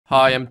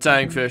Hi, I'm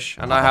Tankfish,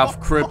 and I have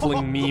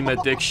crippling meme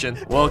addiction.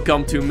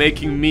 Welcome to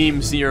making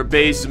memes in your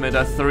basement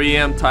at 3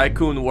 AM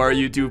Tycoon, where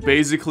you do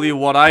basically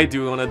what I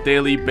do on a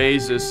daily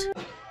basis.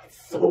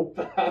 So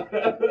bad.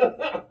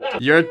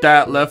 Your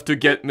dad left to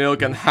get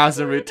milk and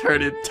hasn't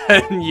returned in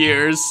 10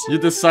 years. You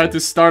decide to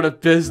start a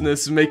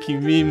business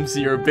making memes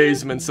in your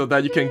basement so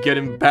that you can get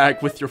him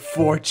back with your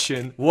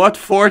fortune. What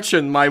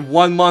fortune? My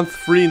 1 month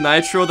free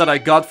nitro that I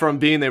got from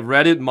being a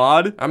Reddit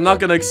mod? I'm not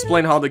gonna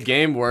explain how the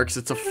game works.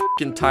 It's a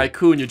fucking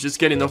tycoon. You just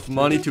get enough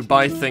money to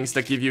buy things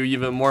that give you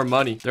even more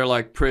money. They're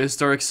like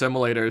prehistoric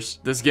simulators.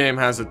 This game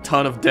has a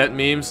ton of dead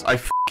memes. I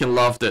fucking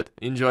loved it.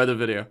 Enjoy the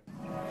video.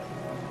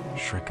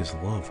 Shrek is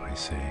love, I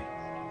say.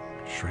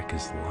 Shrek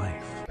is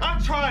life. I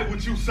tried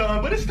with you,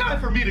 son, but it's time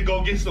for me to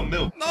go get some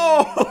milk.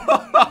 No!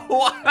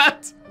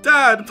 What?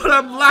 Dad, but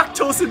I'm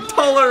lactose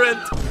intolerant!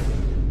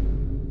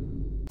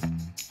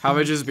 Have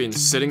I just been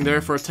sitting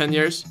there for 10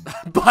 years?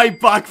 Buy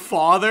back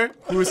father?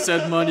 Who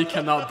said money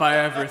cannot buy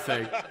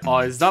everything? Oh,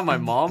 is that my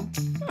mom?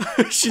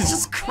 She's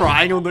just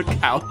crying on the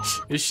couch.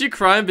 Is she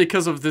crying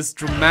because of this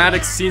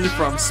dramatic scene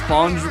from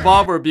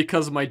SpongeBob or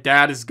because my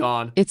dad is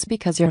gone? It's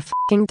because you're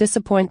f***ing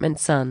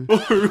disappointment, son.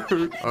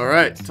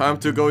 Alright, time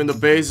to go in the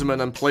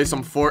basement and play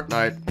some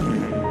Fortnite.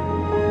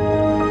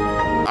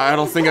 I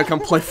don't think I can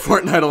play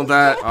Fortnite on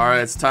that.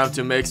 Alright, it's time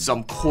to make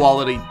some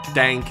quality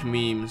dank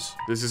memes.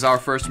 This is our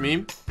first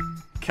meme.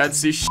 Can't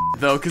see shit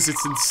though, because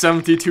it's in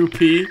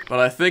 72p, but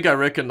I think I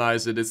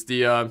recognize it. It's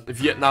the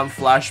Vietnam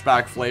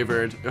flashback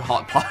flavored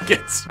Hot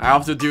Pockets. I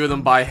have to do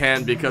them by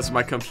hand because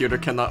my computer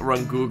cannot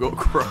run Google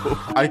Chrome.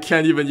 I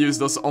can't even use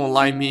those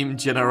online meme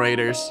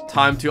generators.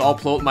 Time to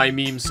upload my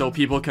memes so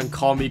people can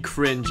call me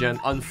cringe and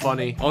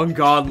unfunny. Oh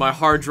god, my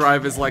hard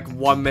drive is like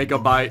 1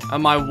 megabyte,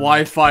 and my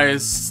Wi-Fi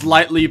is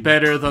slightly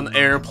better than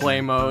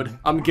airplane mode.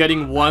 I'm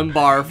getting 1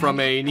 bar from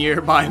a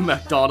nearby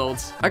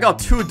McDonald's. I got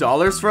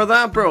 $2 for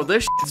that? Bro,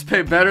 this shit's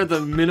paid better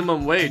than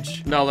minimum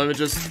wage. Now let me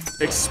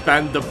just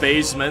expand the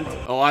basement.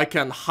 Oh, I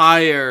can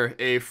hire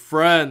a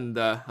friend.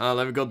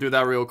 Let me go do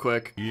that real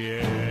quick.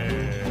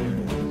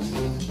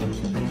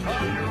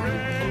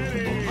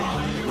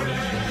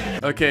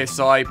 Okay,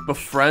 so I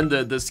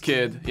befriended this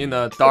kid in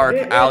a dark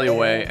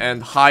alleyway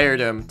and hired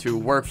him to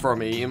work for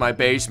me in my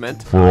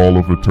basement. For all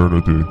of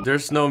eternity.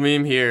 There's no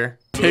meme here.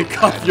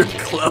 Take off your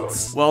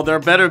clothes. Well, there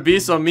better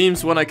be some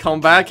memes when I come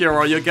back here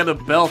or you'll get a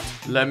belt.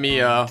 Let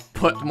me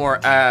put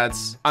more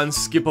ads.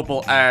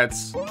 Unskippable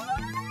ads.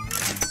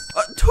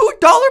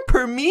 $2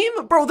 per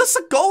meme? Bro, this is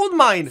a gold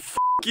mine. F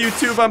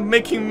YouTube, I'm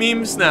making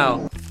memes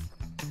now.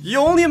 You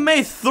only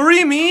made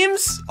 3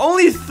 memes?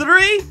 Only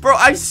 3? Bro,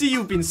 I see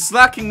you've been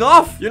slacking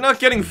off. You're not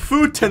getting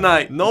food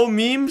tonight. No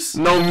memes?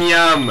 No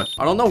meow.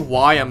 I don't know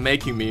why I'm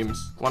making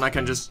memes when I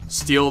can just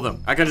steal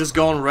them. I can just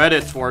go on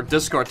Reddit or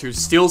Discord to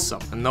steal some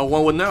and no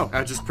one would know.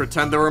 I just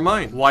pretend they were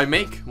mine. Why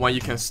make when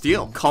you can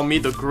steal? Call me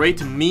the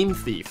great meme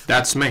thief.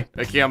 That's me.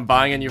 Okay, I'm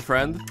buying a new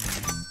friend.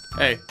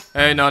 Hey,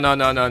 no,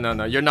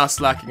 you're not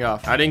slacking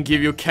off. I didn't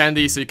give you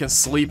candy so you can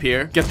sleep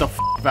here. Get the f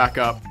back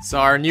up. So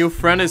our new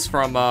friend is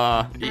from,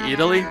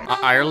 Italy?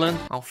 Ireland?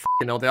 I don't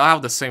f***ing know, they all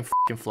have the same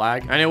f***ing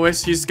flag.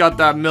 Anyways, he's got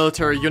that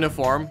military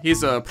uniform.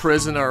 He's a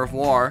prisoner of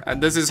war.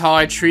 And this is how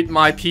I treat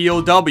my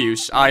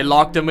POWs. I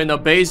lock them in a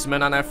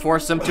basement and I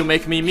force them to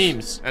make me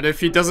memes. And if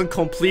he doesn't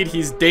complete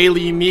his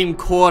daily meme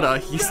quota,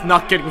 he's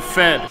not getting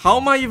fed. How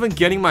am I even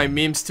getting my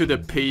memes to the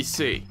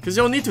PC? Because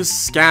you'll need to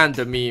scan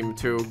the meme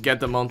to get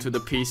them onto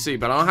the PC.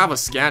 But I don't have a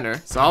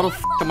scanner, so how the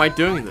f am I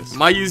doing this?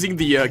 Am I using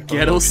the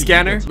ghetto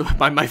scanner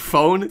by my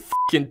phone?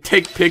 F***ing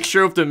take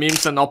picture of the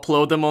memes and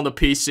upload them on the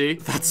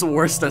PC? That's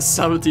worse than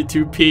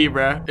 72p,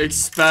 bruh.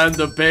 Expand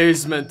the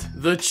basement.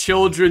 The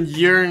children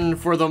yearn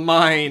for the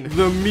mine.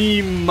 The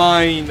meme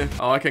mine.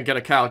 Oh, I can get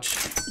a couch.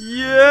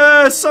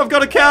 Yes, I've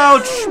got a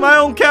couch. My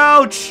own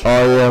couch.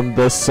 I am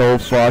the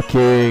sofa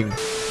king.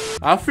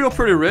 I feel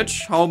pretty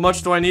rich. How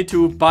much do I need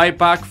to buy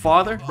back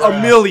father?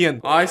 $1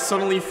 million. I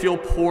suddenly feel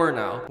poor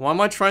now. Why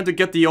am I trying to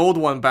get the old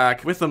one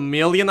back? With $1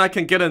 million, I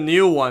can get a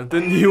new one.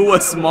 The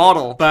newest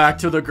model. Back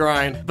to the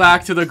grind.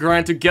 Back to the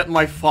grind to get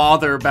my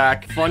father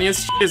back.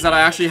 Funniest shit is that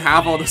I actually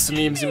have all these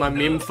memes in my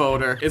meme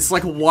folder. It's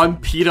like 1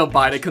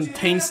 petabyte. It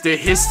contains the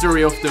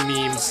history of the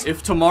memes.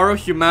 If tomorrow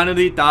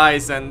humanity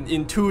dies and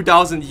in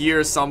 2,000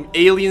 years some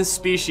alien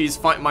species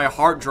find my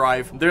hard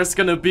drive, there's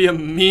gonna be a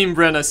meme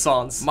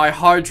renaissance. My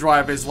hard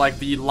drive is like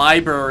the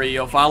library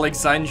of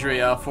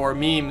Alexandria for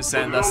memes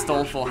and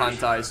stoleful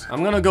hentais.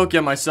 I'm gonna go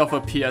get myself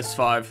a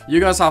PS5. You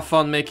guys have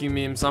fun making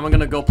memes. I'm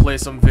gonna go play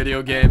some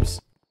video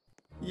games.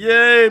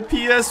 Yay,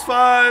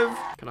 PS5!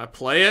 Can I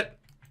play it?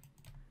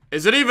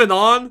 Is it even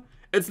on?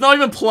 It's not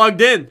even plugged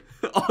in.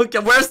 Okay,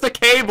 where's the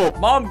cable?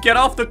 Mom, get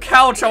off the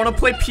couch. I want to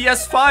play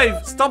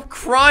PS5. Stop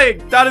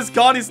crying. Dad is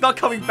gone. He's not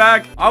coming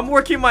back. I'm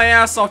working my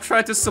ass off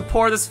trying to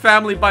support this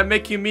family by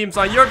making memes.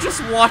 You're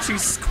just watching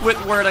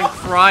Squidward and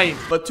crying.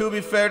 But to be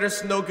fair,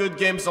 there's no good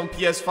games on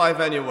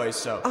PS5 anyway,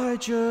 so. I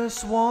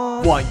just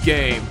want one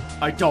game.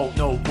 I don't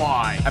know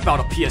why.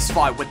 About a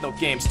PS5 with no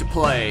games to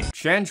play.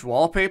 Change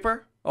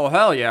wallpaper? Oh,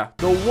 hell yeah.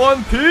 The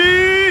One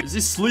Piece! Is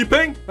he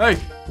sleeping? Hey,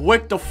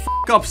 wake the f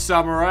up,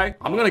 samurai.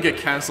 I'm gonna get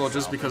canceled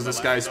just because this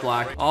guy's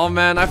black. Oh,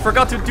 man, I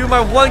forgot to do my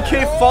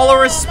 1K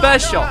followers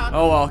special.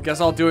 Oh, well, guess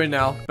I'll do it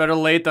now. Better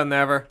late than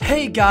never.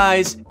 Hey,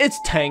 guys, it's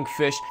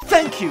Tankfish.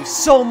 Thank you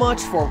so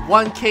much for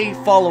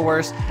 1K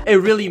followers.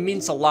 It really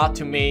means a lot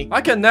to me.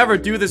 I can never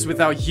do this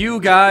without you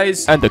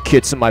guys. And the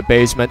kids in my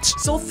basement.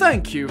 So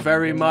thank you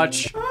very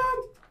much. Can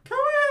we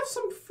have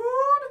some food?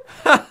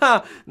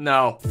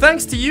 No.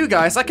 Thanks to you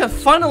guys, I can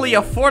finally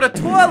afford a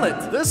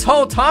toilet. This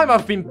whole time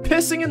I've been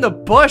pissing in the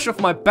bush of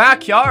my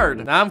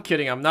backyard. Nah, I'm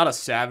kidding. I'm not a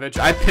savage.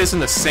 I piss in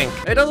the sink.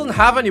 It doesn't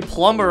have any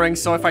plumbing,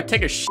 so if I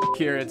take a shit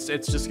here, it's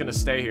just gonna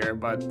stay here.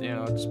 But, you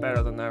know, it's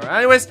better than never.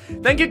 Anyways,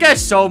 thank you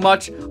guys so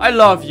much. I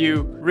love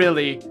you.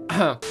 Really.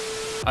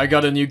 I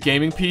got a new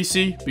gaming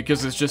PC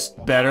because it's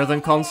just better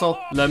than console.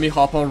 Let me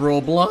hop on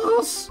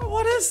Roblox.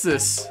 What is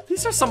this?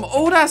 These are some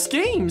old-ass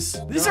games.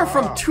 These are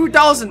from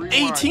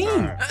 2018.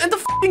 And the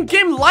f***ing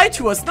game lied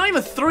to us. It's not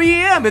even 3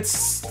 AM.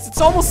 It's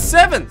almost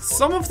 7.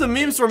 Some of the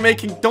memes we're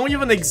making don't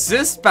even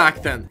exist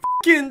back then.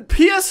 F***ing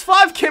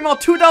PS5 came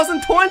out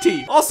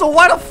 2020. Also,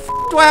 why the f***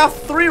 do I have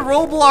 3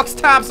 Roblox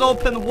tabs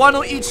open, one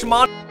on each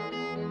monitor?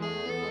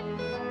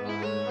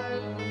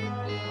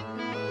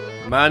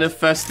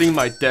 Manifesting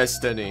my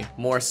destiny.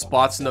 More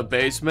spots in the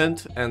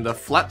basement and the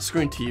flat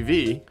screen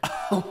TV.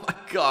 Oh my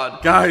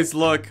god. Guys,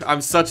 look,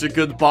 I'm such a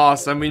good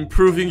boss. I'm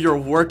improving your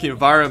work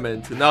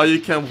environment. Now you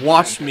can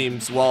watch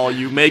memes while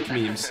you make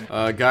memes.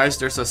 Guys,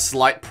 there's a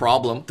slight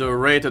problem. The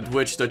rate at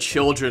which the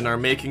children are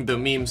making the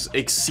memes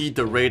exceed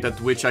the rate at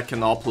which I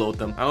can upload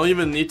them. I don't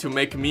even need to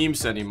make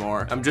memes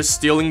anymore. I'm just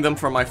stealing them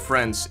from my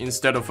friends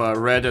instead of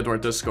Reddit or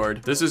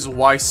Discord. This is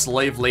why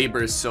slave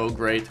labor is so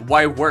great.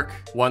 Why work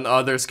when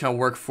others can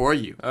work for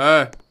you?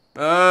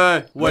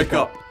 Wake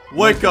up.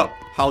 Wake up.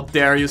 How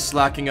dare you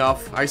slacking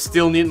off? I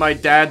still need my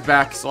dad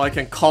back so I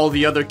can call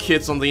the other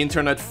kids on the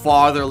internet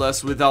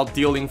fatherless without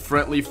dealing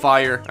friendly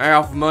fire. I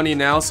have money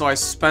now, so I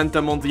spent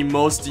them on the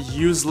most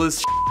useless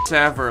shit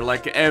ever,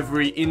 like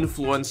every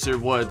influencer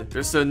would.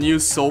 There's a new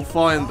sofa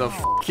and the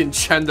fucking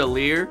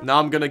chandelier. Now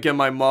I'm gonna get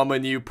my mom a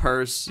new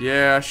purse.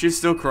 Yeah, she's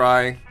still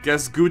crying.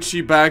 Guess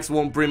Gucci bags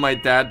won't bring my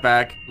dad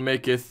back.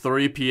 Make it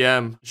 3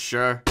 PM.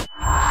 Sure.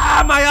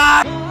 Ah, my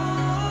eye!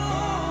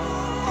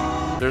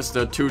 There's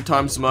the 2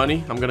 times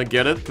money. I'm gonna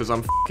get it because I'm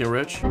f***ing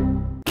rich.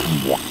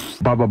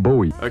 Baba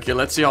Booey. Okay,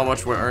 let's see how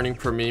much we're earning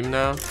per meme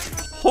now.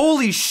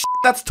 Holy shit,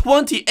 that's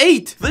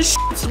 28! This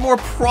shit's more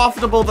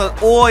profitable than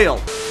oil.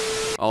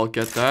 I'll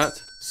get that.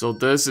 So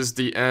this is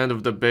the end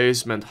of the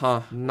basement,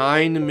 huh?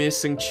 9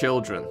 missing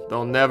children.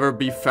 They'll never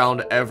be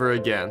found ever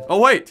again. Oh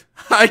wait,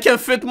 I can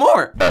fit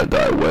more. And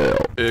I will.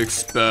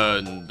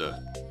 Expand.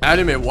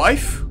 Anime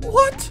wife?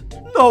 What?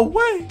 No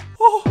way.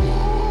 Oh.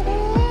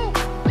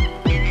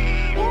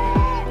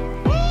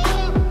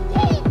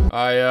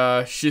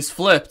 She's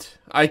flipped.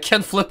 I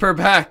can't flip her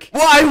back.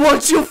 Why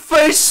won't you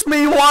face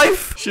me,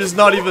 wife? She's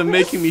not even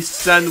making me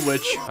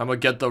sandwich. I'm gonna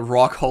get the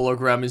rock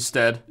hologram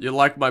instead. You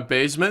like my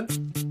basement?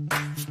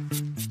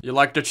 You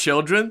like the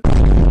children?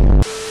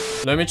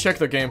 Let me check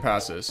the game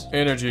passes.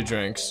 Energy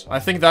drinks. I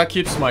think that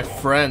keeps my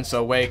friends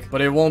awake, but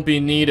it won't be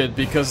needed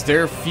because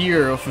their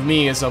fear of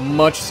me is a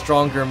much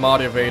stronger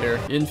motivator.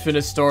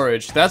 Infinite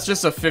storage. That's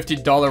just a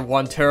 $50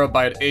 1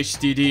 terabyte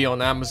HDD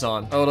on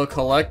Amazon. Auto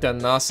collect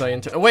and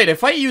NASA Wait,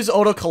 if I use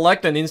auto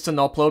collect and instant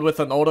upload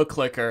with an auto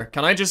clicker,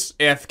 can I just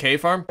AFK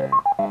farm?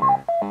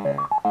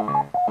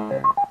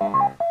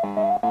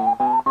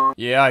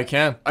 Yeah, I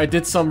can. I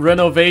did some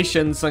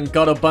renovations and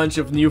got a bunch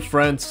of new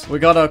friends. We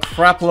got a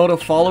crap load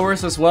of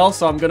followers as well,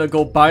 so I'm gonna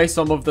go buy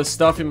some of the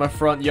stuff in my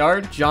front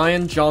yard.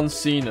 Giant John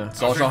Cena.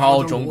 早上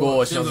好，中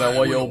国，现在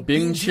我有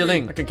冰淇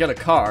淋. I can get a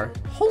car.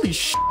 Holy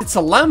shit, it's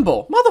a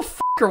Lambo.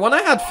 Motherfucker, when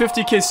I had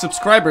 50k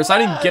subscribers, I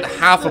didn't get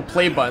half a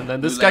play button,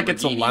 and this guy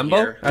gets a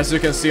Lambo? As you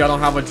can see, I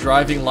don't have a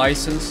driving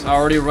license. I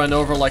already ran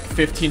over like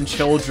 15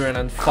 children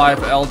and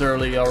 5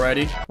 elderly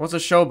already. What's a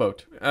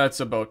showboat?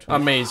 It's a boat.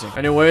 Amazing.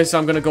 Anyways,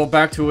 I'm gonna go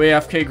back to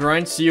AFK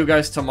grind. See you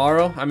guys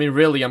tomorrow. I mean,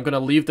 really, I'm gonna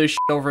leave this shit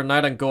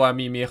overnight and go at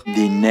Mimir.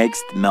 The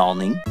next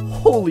morning.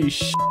 Holy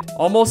shit.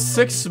 Almost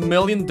 $6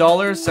 million and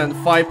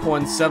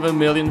 5.7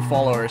 million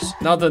followers.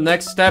 Now the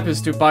next step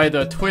is to buy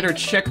the Twitter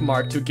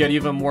checkmark to get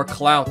even more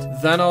clout.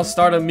 Then I'll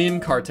start a meme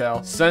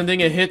cartel,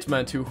 sending a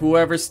hitman to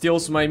whoever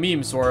steals my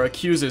memes or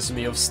accuses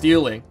me of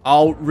stealing.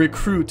 I'll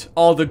recruit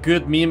all the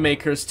good meme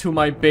makers to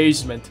my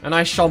basement, and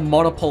I shall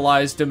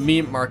monopolize the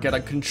meme market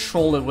and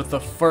control it with a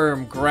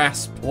firm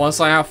grasp.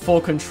 Once I have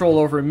full control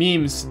over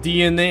memes,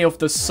 DNA of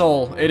the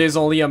soul, it is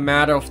only a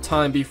matter of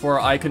time before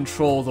I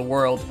control the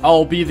world.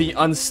 I'll be the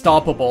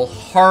unstoppable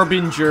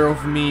harbinger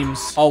of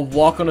memes. I'll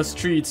walk on the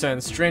streets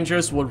and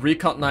strangers will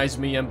recognize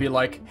me and be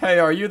like, hey,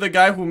 are you the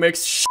guy who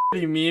makes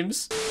shitty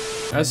memes?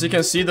 As you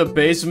can see, the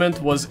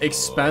basement was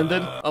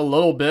expanded a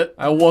little bit.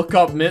 I woke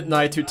up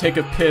midnight to take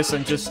a piss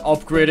and just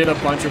upgraded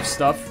a bunch of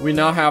stuff. We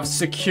now have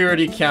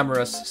security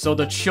cameras, so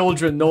the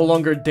children no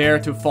longer dare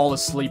to fall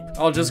asleep.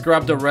 I'll just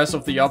grab the rest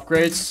of the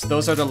upgrades.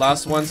 Those are the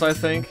last ones, I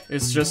think.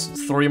 It's just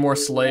 3 more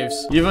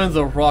slaves. Even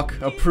The Rock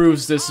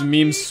approves this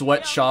meme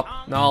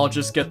sweatshop. Now I'll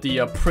just get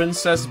the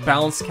Princess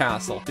Bounce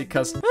Castle,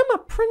 because I'm a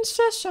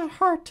princess at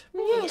heart.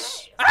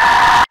 Yes.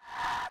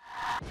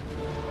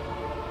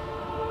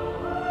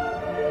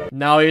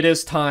 Now it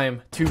is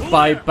time to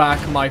buy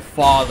back my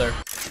father.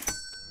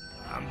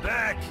 I'm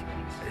back,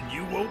 and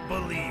you won't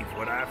believe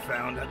what I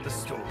found at the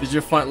store. Did you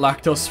find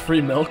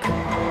lactose-free milk?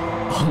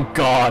 Oh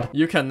god.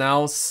 You can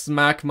now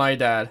smack my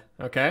dad,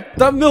 okay?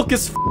 That milk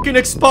is fucking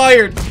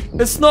expired!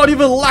 It's not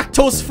even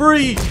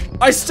lactose-free!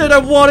 I said I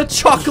wanted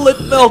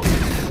chocolate milk!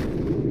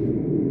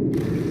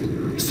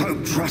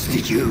 So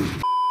trusted you.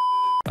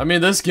 I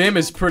mean, this game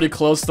is pretty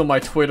close to my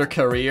Twitter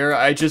career.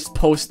 I just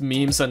post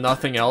memes and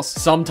nothing else.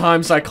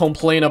 Sometimes I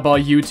complain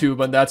about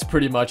YouTube and that's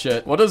pretty much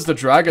it. What does the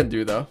dragon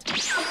do though?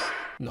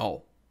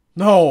 No.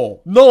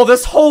 No. No,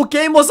 this whole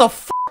game was a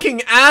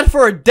fucking ad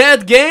for a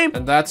dead game!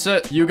 And that's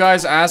it. You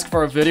guys asked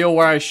for a video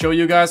where I show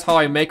you guys how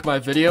I make my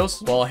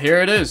videos? Well,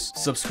 here it is.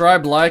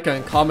 Subscribe, like,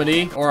 and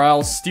comment, or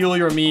I'll steal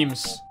your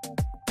memes.